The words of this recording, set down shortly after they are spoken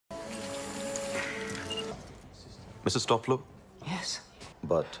Mrs. Topflow? Yes.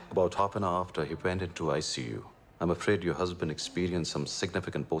 But about half an hour after he went into ICU, I'm afraid your husband experienced some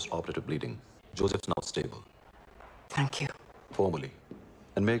significant post-operative bleeding. Joseph's now stable. Thank you. Formally.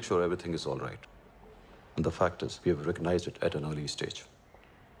 And make sure everything is all right. And the fact is, we have recognized it at an early stage.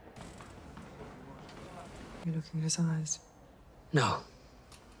 You're looking at his eyes. No.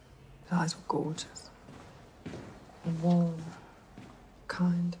 His eyes were gorgeous. And warm.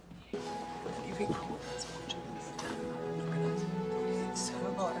 Kind.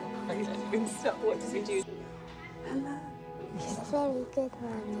 What did we do? Hello. It's very good,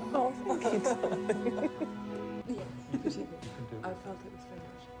 Mommy. Oh, thank you, darling. I felt it was very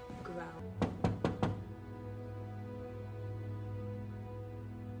much ground.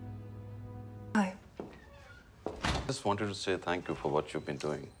 Hi. Just wanted to say thank you for what you've been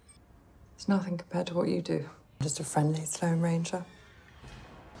doing. It's nothing compared to what you do. Just a friendly Lone Ranger.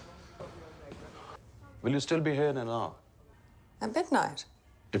 Will you still be here in an hour? At midnight?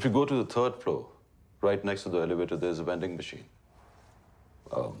 If you go to the 3rd floor, right next to the elevator, there's a vending machine.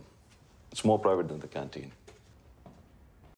 It's more private than the canteen.